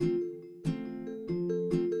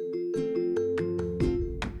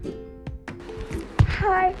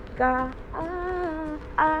Hi guys,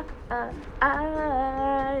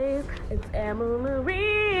 it's Emma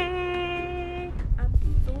Marie. I'm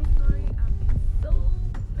so sorry, I'm so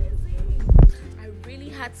busy. I really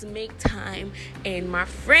had to make time, and my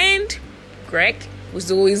friend Greg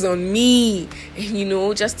was always on me.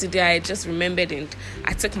 And just today I just remembered and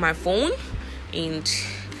I took my phone and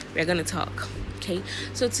we're gonna talk. Okay,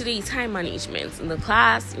 so today, time management in the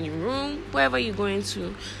class, in your room, wherever you're going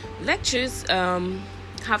to. Lectures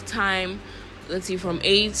have time, let's say from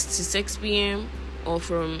 8 to 6 p.m. or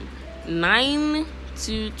from 9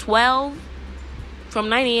 to 12, from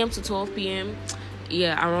 9 a.m. to 12 p.m.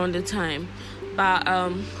 Yeah, around the time. But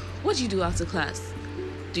what do you do after class?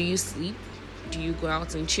 Do you sleep? Do you go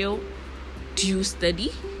out and chill? Do you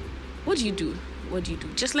study? What do you do?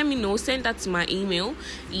 Just let me know. Send that to my email,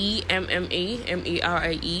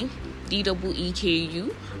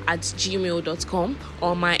 emmamarieeeku@gmail.com,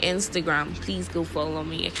 or my Instagram. Please go follow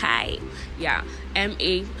me, okay? Yeah,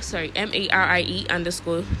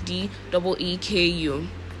 marie_DEEKU.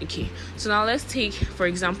 Okay, so now let's take, for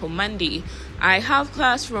example, Monday. I have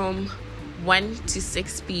class from 1 to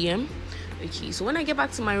 6 p.m. Okay, so when I get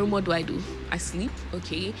back to my room, what do? I sleep.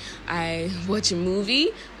 Okay, I watch a movie.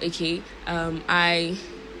 Okay, I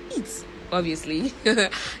eat, obviously.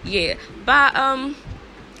 Yeah, but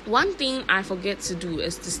one thing I forget to do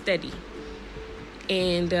is to study.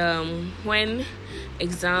 And when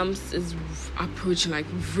exams is approaching, like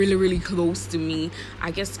really, really close to me, I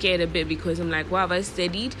get scared a bit because I'm like, what have I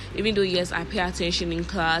studied? Even though, yes, I pay attention in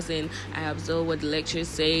class and I observe what the lecturers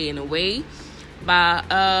say in a way, but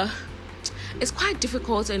it's quite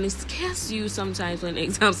difficult and it scares you sometimes when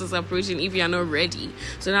exams is approaching if you're not ready.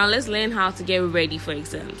 So now let's learn how to get ready for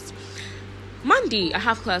exams. Monday, I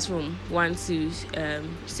have class from 1 to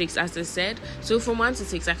 6, as I said. So from 1 to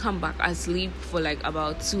 6, I come back. I sleep for like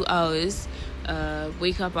about 2 hours.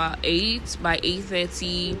 Wake up at 8. By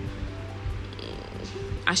 8:30,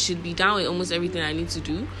 I should be done with almost everything I need to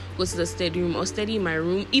do. Go to the study room or study in my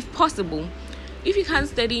room if possible. If you can't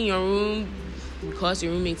study in your room because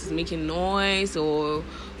your roommate is making noise or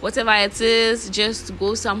whatever it is, just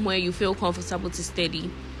go somewhere you feel comfortable to study.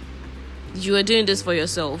 You are doing this for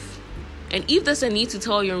yourself. And if there's a need to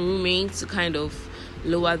tell your roommate to kind of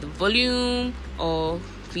lower the volume, or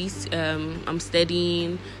please, I'm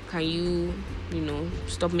studying, can you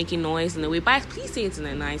stop making noise in a way, but please say it in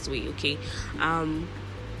a nice way, okay?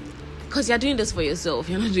 Because you're doing this for yourself,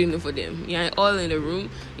 you're not doing it for them. You're all in the room,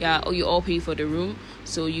 or you all pay for the room,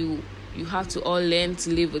 so you have to all learn to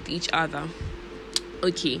live with each other.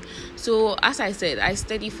 Okay, so as I said, I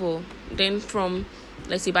study from,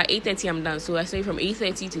 let's say by 8:30 I'm done. So I study from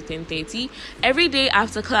 8:30 to 10:30 every day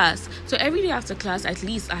after class. So every day after class, at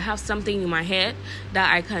least I have something in my head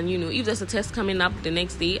that I can, if there's a test coming up the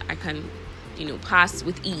next day, I can, pass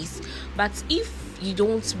with ease. But if you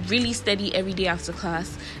don't really study every day after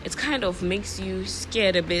class, it kind of makes you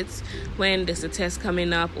scared a bit when there's a test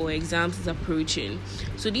coming up or exams is approaching.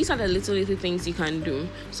 So these are the little things you can do.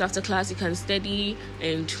 So after class, you can study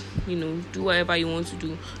and do whatever you want to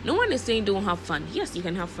do. No one is saying don't have fun. Yes, you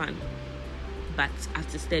can have fun, but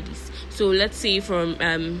after studies. So let's say from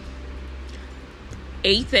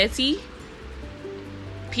 8:30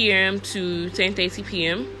 p.m. to 10:30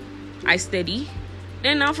 p.m. I study.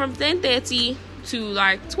 Then now from 10:30 to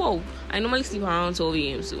like 12, I normally sleep around 12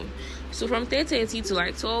 a.m. So from 10:30 to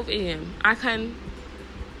like 12 a.m. I can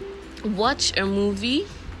watch a movie,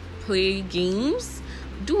 play games,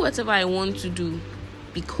 do whatever I want to do.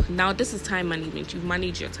 Because now this is time management. You've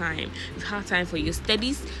managed your time. You've had time for your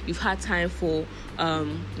studies. You've had time for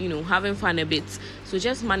having fun a bit. So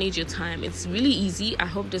just manage your time. It's really easy. I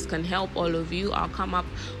hope this can help all of you. I'll come up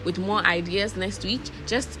with more ideas next week.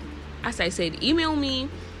 Just as I said, email me,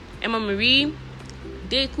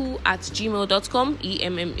 emmamarieeeku@gmail.com,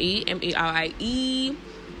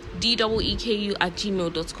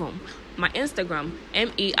 emmamarieeeku@gmail.com. My Instagram,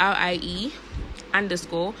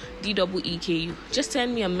 marie_DEEKU. Just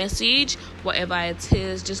send me a message, whatever it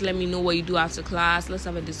is. Just let me know what you do after class. Let's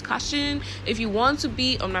have a discussion. If you want to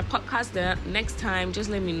be on my podcast the next time, just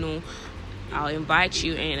let me know. I'll invite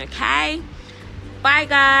you in, okay? Bye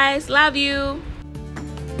guys, love you.